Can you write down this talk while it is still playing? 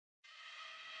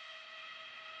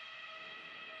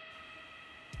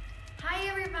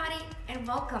everybody and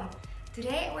welcome.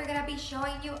 Today we're gonna be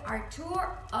showing you our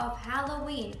tour of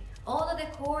Halloween, all the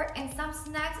decor and some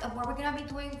snacks of what we're gonna be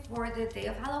doing for the day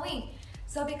of Halloween.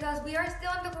 So because we are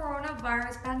still in the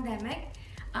coronavirus pandemic,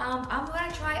 I'm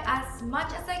gonna try as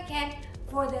much as I can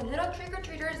for the little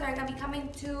trick-or-treaters that are gonna be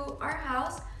coming to our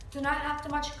house to not have too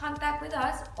much contact with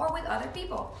us or with other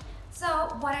people. So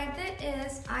what I did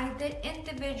is I did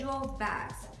individual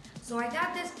bags. So I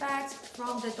got these bags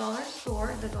from the dollar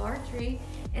store, the Dollar Tree,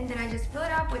 and then I just fill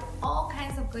it up with all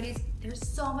kinds of goodies. There's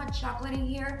so much chocolate in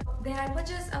here. Then I put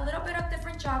just a little bit of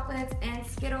different chocolates and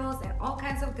Skittles and all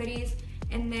kinds of goodies,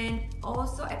 and then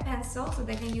also a pencil so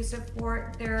they can use it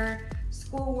for their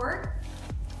schoolwork.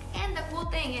 And the cool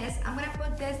thing is I'm gonna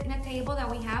put this in a table that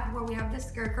we have where we have the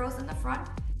scarecrows in the front.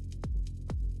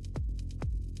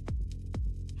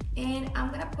 And I'm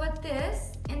gonna put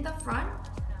this in the front.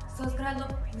 So it's gonna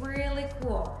look really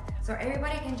cool. So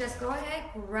everybody can just go ahead,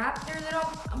 grab their little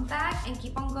bag and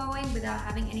keep on going without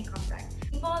having any contact.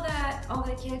 All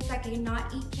the kids that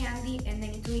cannot eat candy and they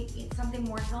need to eat something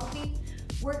more healthy,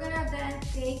 we're gonna then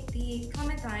take the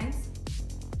Clementines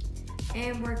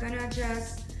and we're gonna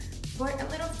just put a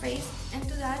little face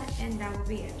into that and that will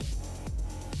be it.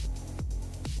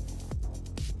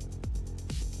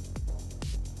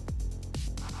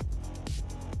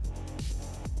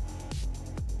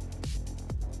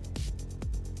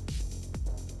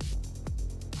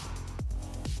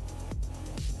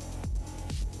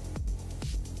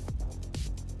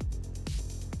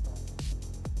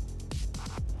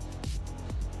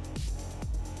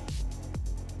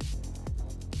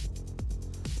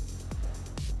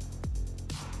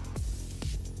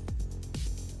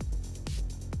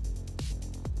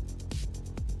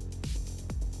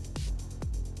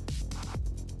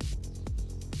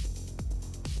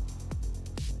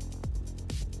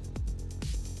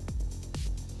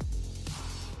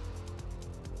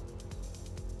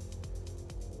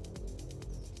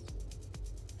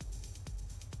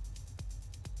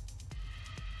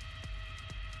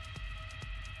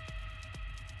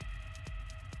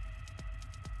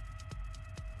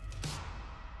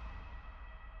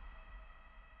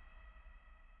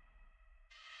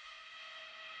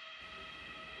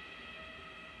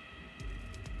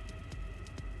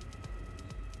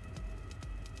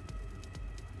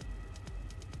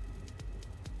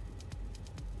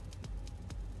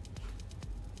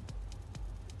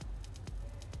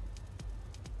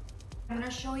 I'm gonna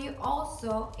show you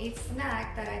also a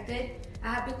snack that I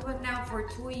have been putting out for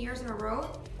 2 years in a row.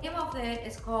 The name of it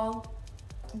is called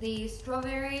the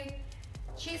strawberry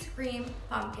cheese cream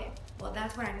pumpkin. Well,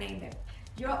 that's what I named it.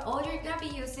 All you're gonna be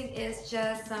using is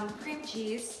just some cream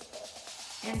cheese,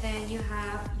 and then you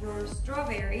have your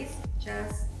strawberries.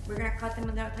 We're gonna cut them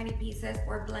in little tiny pieces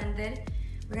or blended.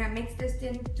 We're gonna mix this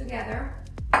in together.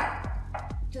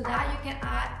 To that you can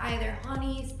add either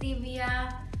honey,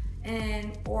 stevia,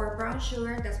 or brown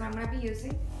sugar. That's what I'm gonna be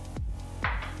using.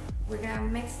 We're gonna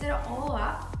mix it all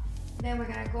up. Then we're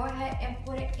gonna go ahead and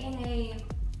put it in a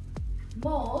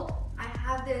mold. I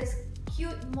have this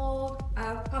cute mold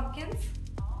of pumpkins.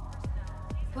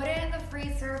 Put it in the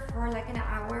freezer for like an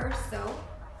hour or so.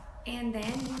 And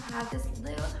then you have this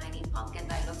little tiny pumpkin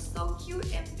that looks so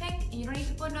cute and pink. And you don't need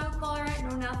to put no color,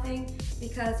 no nothing,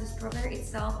 because the strawberry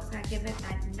itself is gonna give it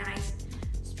that nice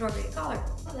strawberry color.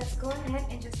 So let's go ahead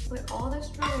and just put all the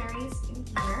strawberries in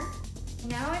here.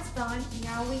 Now it's done.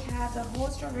 Now we have the whole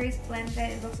strawberries blended.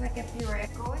 It looks like a puree.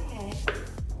 Go ahead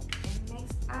and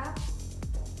mix up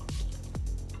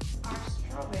our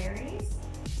strawberries.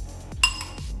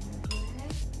 Go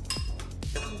ahead,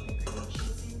 put the cream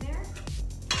cheese in there.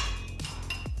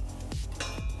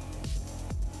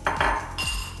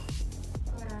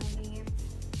 Put on the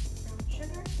brown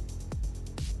sugar.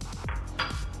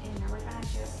 And now we're gonna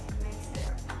just mix it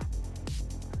up.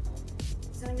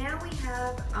 So now we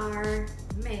have our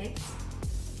mix.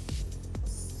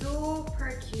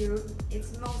 Super cute. It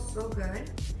smells so good.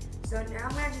 So now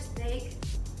I'm gonna just take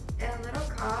a little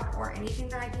cup or anything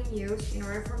that I can use in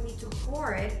order for me to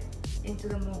pour it into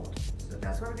the mold. So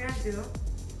that's what we're gonna do.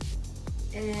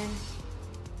 And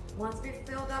once we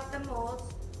filled up the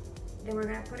mold, then we're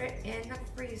gonna put it in the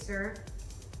freezer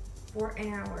for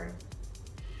an hour.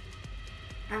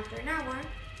 After an hour,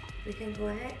 we can go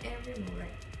ahead and remove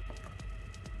it.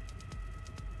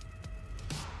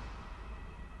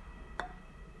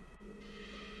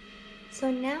 So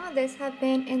now this have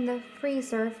been in the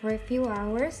freezer for a few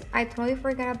hours. I totally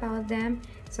forgot about them.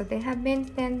 So they have been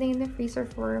standing in the freezer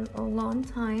for a long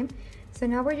time. So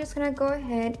now we're just gonna go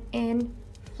ahead and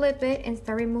flip it and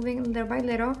start removing little by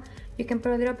little. You can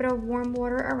put a little bit of warm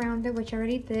water around it, which I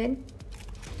already did.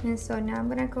 And so now I'm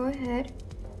gonna go ahead,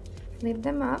 lift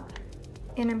them up,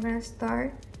 and I'm gonna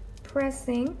start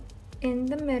pressing in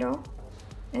the middle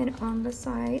and on the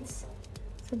sides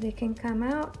so they can come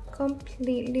out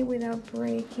completely without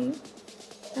breaking.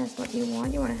 That's what you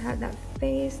want. You want to have that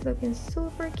face looking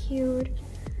super cute.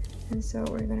 And so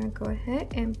we're gonna go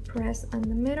ahead and press on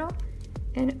the middle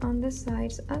and on the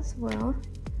sides as well.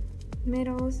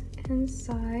 Middles and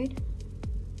side,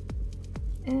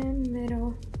 and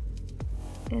middle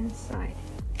and side.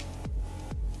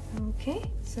 Okay,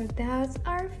 so that's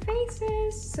our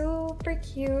faces. Super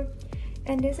cute.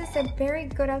 And this is a very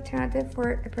good alternative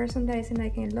for a person that is in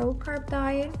like a low carb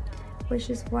diet, which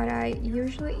is what I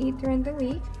usually eat during the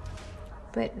week.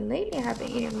 But lately I have been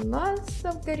eating lots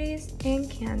of goodies and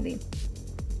candy.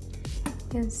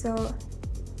 And so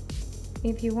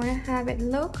if you want to have it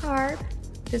low carb,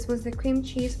 this was the cream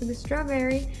cheese with the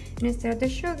strawberry, and instead of the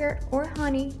sugar or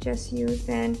honey, just use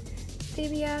then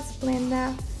stevia,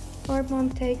 Splenda, or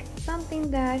Montage,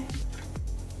 something that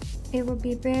it will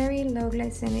be very low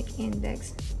glycemic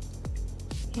index.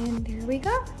 And there we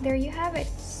go. There you have it.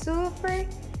 Super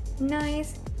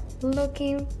nice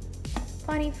looking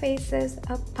funny faces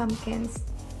of pumpkins.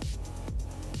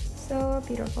 So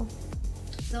beautiful.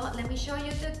 So let me show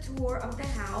you the tour of the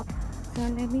house. So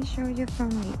let me show you from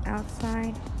the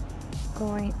outside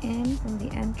going in from the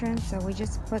entrance. So we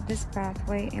just put this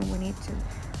pathway and we need to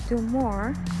do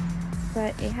more, but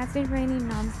it has been raining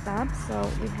non-stop, so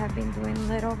we have been doing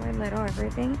little by little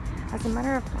everything. As a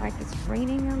matter of fact, it's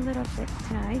raining a little bit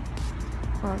tonight,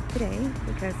 well today,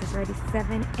 because it's already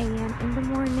 7 a.m. in the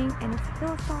morning and it's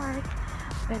still dark.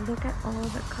 But look at all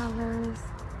the colors.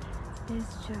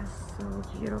 It's just so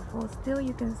beautiful. Still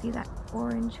you can see that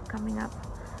orange coming up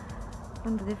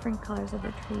from the different colors of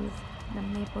the trees. The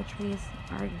maple trees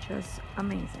are just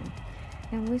amazing.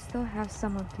 And we still have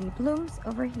some of the blooms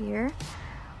over here.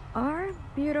 Our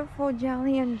beautiful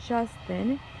Yali and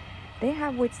Justin, they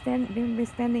have been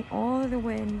withstanding all the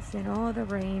winds and all the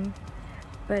rain,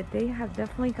 but they have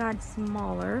definitely got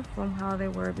smaller from how they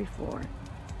were before.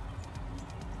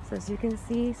 So as you can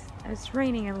see, it's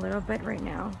raining a little bit right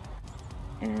now.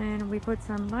 And we put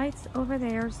some lights over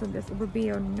there, so this would be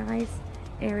a nice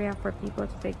area for people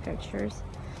to take pictures.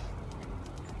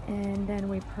 And then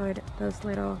we put those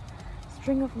little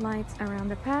string of lights around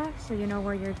the path so you know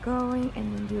where you're going,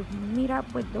 and then you meet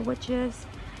up with the witches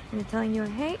and they're telling you,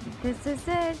 hey, this is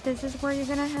it, this is where you're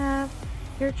gonna have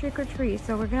your trick or treat.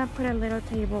 So we're gonna put a little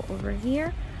table over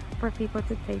here for people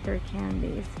to take their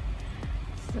candies.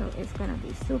 So it's gonna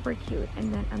be super cute.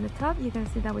 And then on the top you can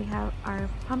see that we have our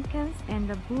pumpkins and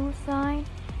the blue sign,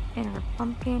 and our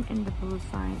pumpkin and the blue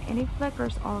sign, and it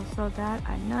flickers also that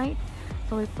at night,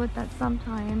 so we put that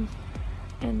sometimes.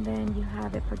 And then you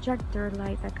have a projector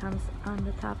light that comes on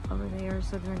the top over there,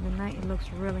 so during the night it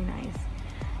looks really nice.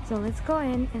 So let's go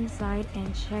inside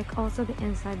and check also the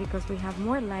inside, because we have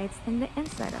more lights in the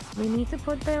inside. We need to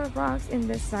put the rocks in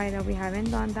this side, that we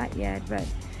haven't done that yet, but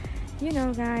you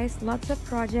know guys, lots of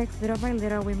projects. Little by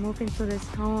little we moved into this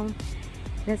home,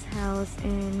 this house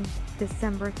in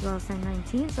December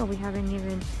 2019, so we haven't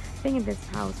even been in this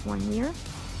house 1 year.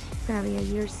 It's gonna be a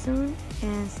year soon,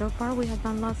 and so far we have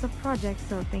done lots of projects,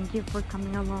 so thank you for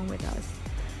coming along with us.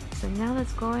 So now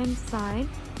let's go inside,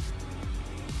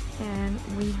 and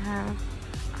we have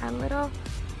our little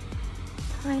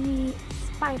tiny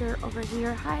spider over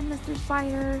here. Hi Mr.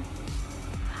 Spider.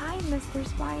 Hi Mr.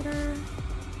 Spider.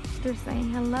 They're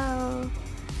saying hello.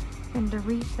 And the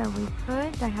wreath that we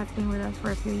put, that has been with us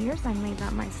for a few years, I made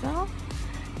that myself.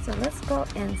 So let's go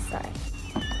inside.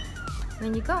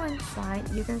 When you go inside,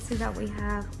 you can see that we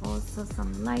have also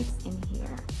some lights in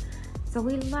here. So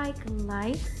we like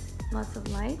lights, lots of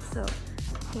lights, so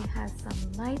it has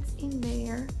some lights in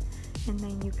there. And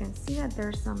then you can see that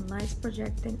there's some lights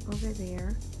projecting over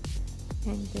there.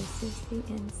 And this is the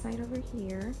inside over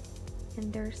here.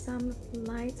 And there's some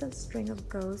lights, of string of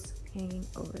ghosts hanging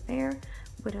over there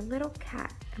with a little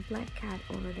cat, a black cat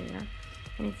over there.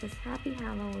 And it says Happy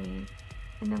Halloween.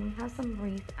 And then we have some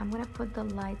wreath. I'm gonna put the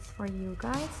lights for you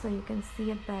guys so you can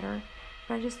see it better.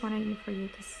 But I just wanted for you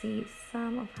to see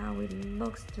some of how it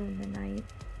looks during the night.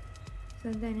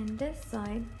 So then in this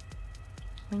side,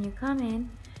 when you come in,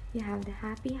 you have the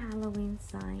Happy Halloween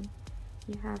sign.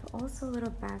 You have also a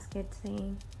little basket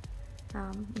saying,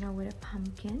 you know, with a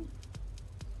pumpkin.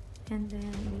 And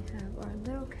then we have our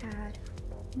little cat.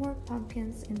 More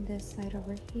pumpkins in this side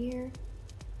over here.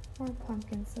 More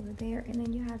pumpkins over there, and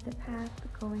then you have the path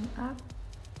going up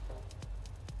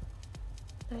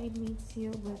that it meets you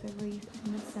with a wreath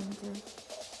in the center,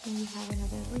 and you have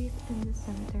another wreath in the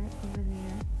center over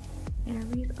there, and a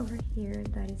wreath over here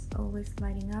that is always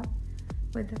lighting up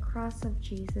with the cross of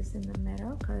Jesus in the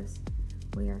middle because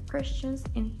we are Christians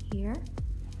in here.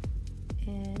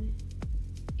 And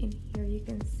in here you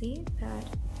can see that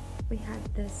we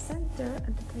have the center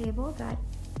of the table that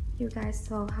you guys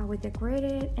saw how we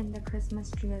decorated it, and the Christmas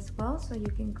tree as well. So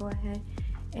you can go ahead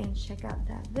and check out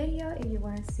that video if you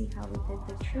want to see how we did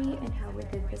the tree and how we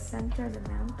did the center, the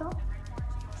mantle.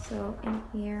 So in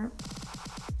here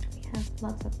we have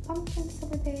lots of pumpkins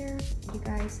over there. You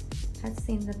guys had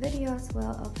seen the video as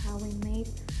well of how we made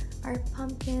our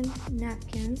pumpkin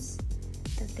napkins,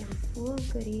 that they're full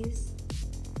of goodies.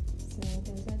 So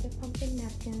those are the pumpkin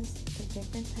napkins, the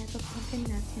different type of pumpkin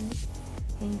napkins,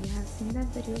 and you have seen that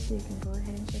video, so you can go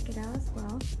ahead and check it out as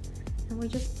well. And we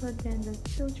just put then those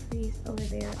 2 trees over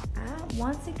there.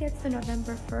 Once it gets to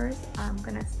November 1st, I'm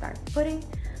gonna start putting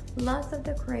lots of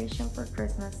decoration for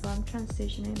Christmas, so I'm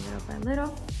transitioning little by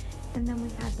little. And then we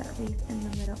have that wreath in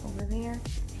the middle over there.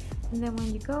 And then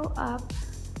when you go up,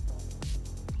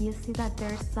 you see that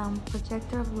there's some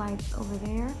projector of lights over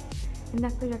there. And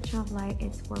that projection of light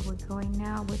is where we're going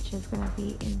now, which is gonna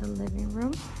be in the living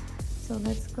room. So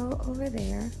let's go over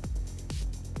there.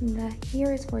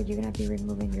 Here is where you're gonna be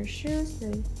removing your shoes,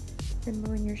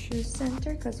 removing your shoes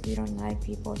center, because we don't like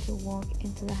people to walk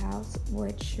into the house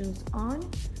with shoes on.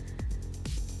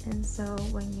 And so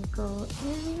when you go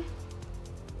in,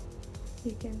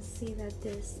 you can see that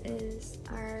this is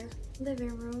our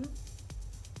living room.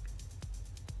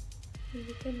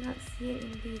 You cannot see it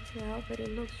in detail, but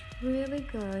it looks really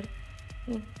good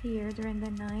in here during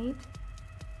the night.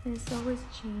 And it's always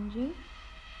changing.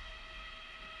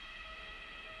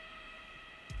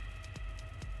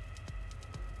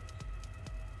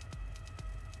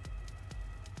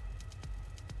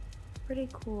 Pretty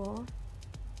cool.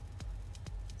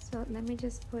 So let me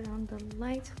just put on the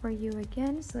lights for you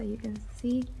again so you can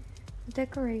see the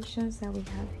decorations that we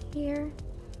have here.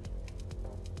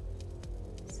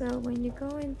 So when you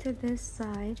go into this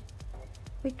side,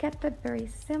 we kept it very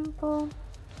simple.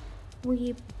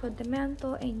 We put the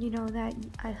mantle, and you know that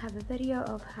I have a video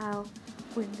of how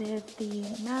we did the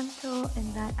mantle,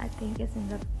 and that I think is in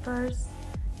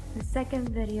the second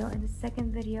video, and the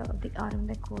second video of the autumn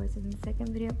decor. So in the second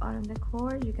video of autumn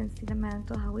decor, you can see the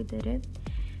mantle, how we did it.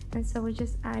 And so we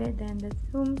just added then the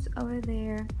tombs over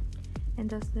there and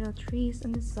those little trees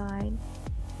on the side.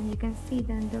 And you can see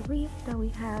then the wreath that we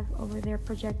have over there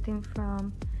projecting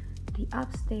from the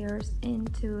upstairs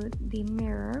into the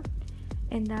mirror.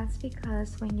 And that's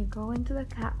because when you go into the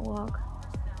catwalk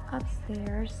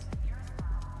upstairs,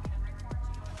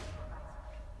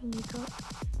 when you go,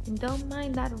 and don't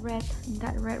mind that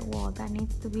red wall that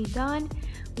needs to be done.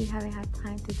 We haven't had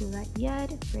time to do that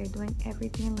yet. We're doing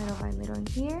everything little by little in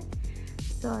here.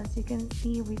 So as you can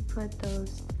see, we put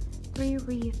those 3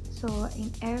 wreaths. So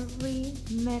in every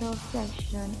middle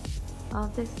section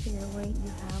of the stairway,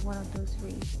 you have one of those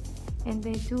wreaths, and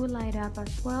they do light up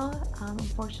as well.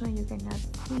 Unfortunately, you cannot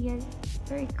see it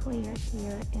very clear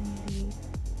here in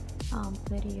the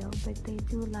video, but they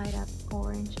do light up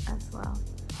orange as well.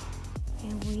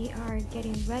 And we are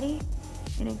getting ready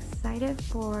and excited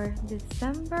for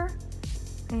December,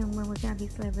 and when we're gonna be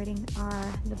celebrating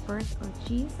the birth of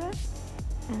Jesus.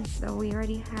 And so we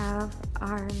already have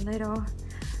our little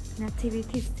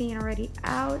nativity scene already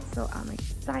out, so I'm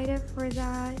excited for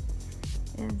that.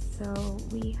 And so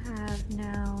we have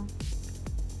now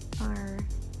our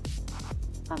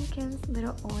pumpkins,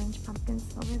 little orange pumpkins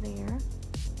over there.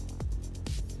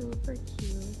 Super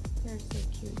cute. They're so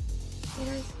cute. They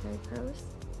are scarecrows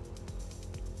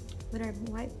with our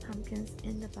white pumpkins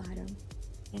in the bottom.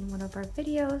 In one of our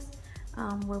videos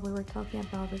where we were talking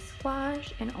about the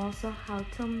squash and also how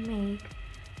to make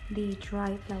the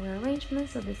dry flower arrangement.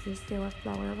 So this is still a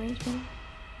flower arrangement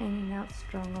hanging out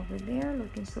strong over there,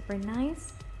 looking super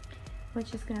nice. We're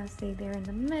just gonna stay there in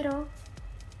the middle.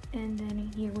 And then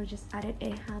in here we just added a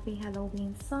happy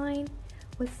Halloween sign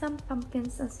with some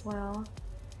pumpkins as well.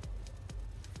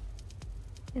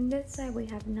 In this side we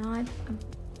have not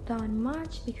done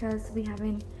much because we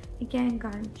haven't again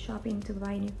gone shopping to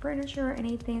buy any furniture or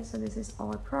anything, so this is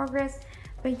all progress.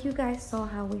 But you guys saw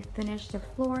how we finished the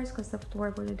floors, because the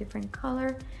floor was a different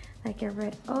color, like a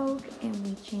red oak, and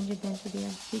we changed it then to be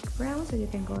a big brown. So you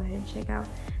can go ahead and check out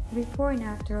the before and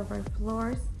after of our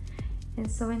floors.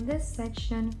 And so in this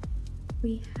section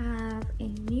we have a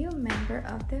new member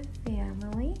of the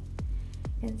family,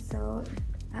 and so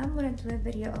I'm gonna do a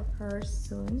video of her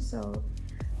soon, so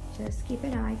just keep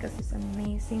an eye because it's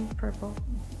amazing purple,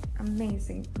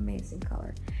 amazing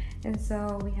color. And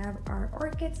so we have our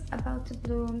orchids about to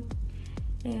bloom,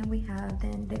 And we have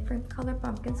then different color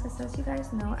pumpkins, because as you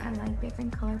guys know, I like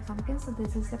different color pumpkins. So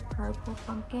this is a purple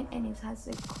pumpkin and it has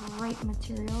a great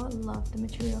material. I love the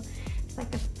material. It's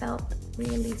like a felt,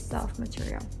 really soft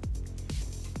material.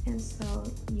 And so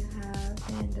you have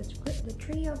then the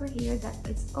tree over here that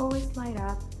it's always light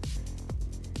up.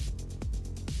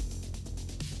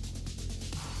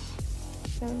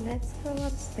 So let's go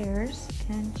upstairs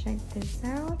and check this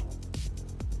out.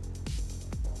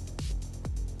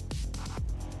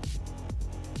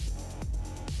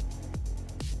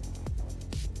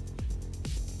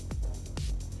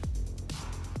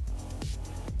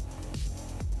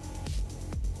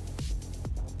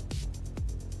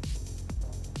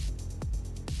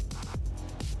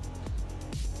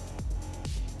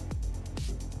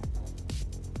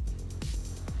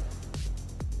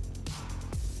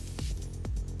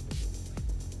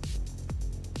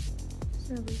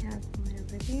 So we have one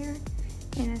over there,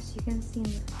 and as you can see in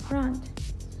the front,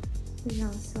 we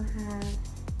also have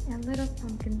a little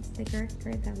pumpkin sticker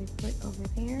that we put over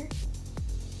there.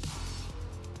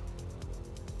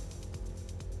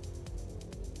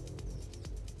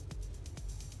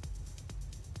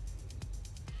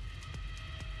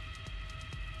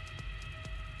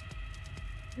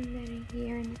 And then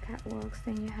here in the catwalks,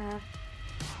 then you have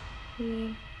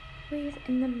the wreath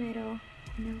in the middle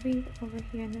and a wreath over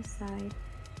here on the side,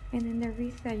 and then the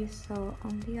wreath that you saw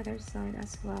on the other side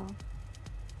as well.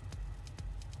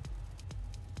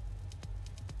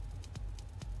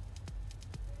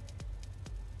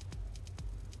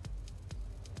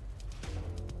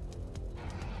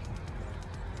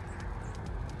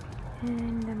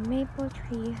 And the maple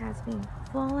tree has been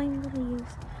falling the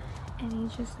leaves, and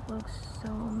it just looks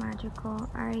so magical.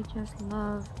 I just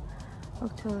love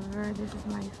October. This is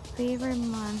my favorite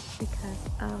month because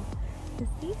of the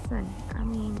season. I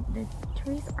mean, the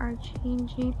trees are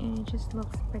changing and it just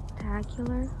looks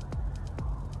spectacular.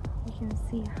 You can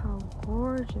see how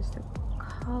gorgeous the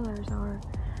colors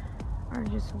are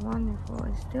just wonderful.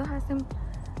 It still hasn't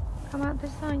come out the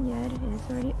sun yet.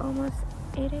 It's already almost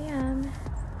 8 a.m.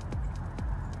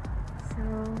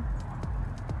 So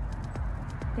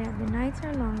yeah, the nights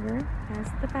are longer.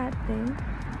 That's the bad thing.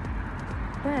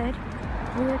 But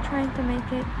we are trying to make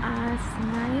it as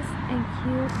nice and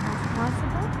cute as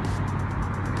possible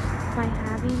by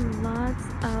having lots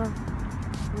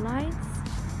of lights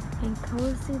and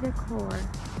cozy decor.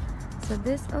 So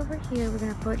this over here, we're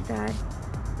gonna put that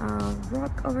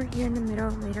rock over here in the middle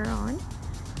later on,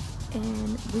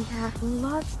 and we have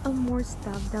lots of more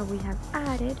stuff that we have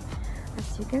added,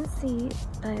 as you can see.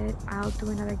 But I'll do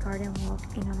another garden walk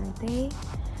another day.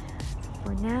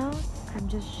 For now, I'm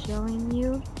just showing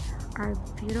you our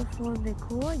beautiful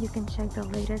decor. You can check the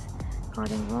latest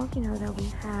garden walk. You know that we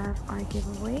have our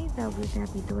giveaway that we're going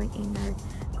to be doing in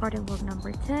our garden walk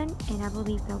number 10, and I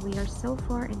believe that we are so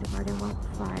far in the garden walk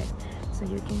 5, so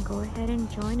you can go ahead and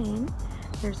join in.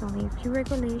 There's only a few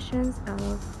regulations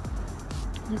of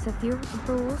just a few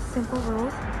rules, simple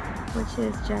rules, which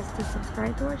is just to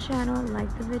subscribe to our channel, like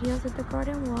the videos of the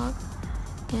garden walk,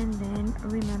 and then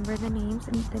remember the names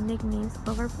and the nicknames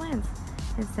of our plants,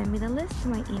 and send me the list to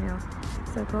my email.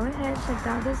 So go ahead, check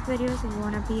out those videos if you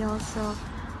want to be also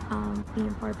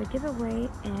being part of the giveaway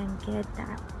and get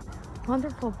that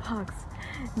wonderful box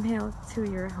mailed to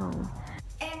your home.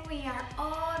 And we are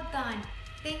all done.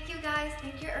 Thank you guys,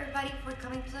 thank you everybody for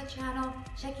coming to the channel,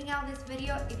 checking out this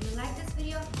video. If you like this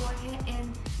video, go ahead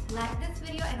and like this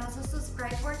video and also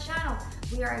subscribe to our channel.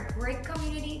 We are a great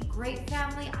community, great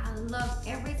family. I love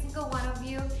every single one of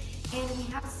you, and we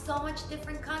have so much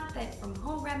different content, from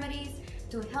home remedies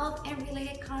to health and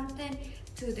related content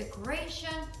to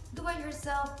decoration, do it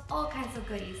yourself, all kinds of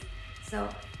goodies. So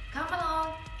come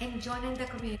along and join in the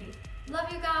community.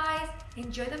 Love you guys,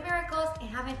 enjoy the miracles, and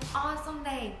have an awesome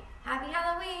day. Happy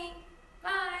Halloween!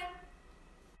 Bye!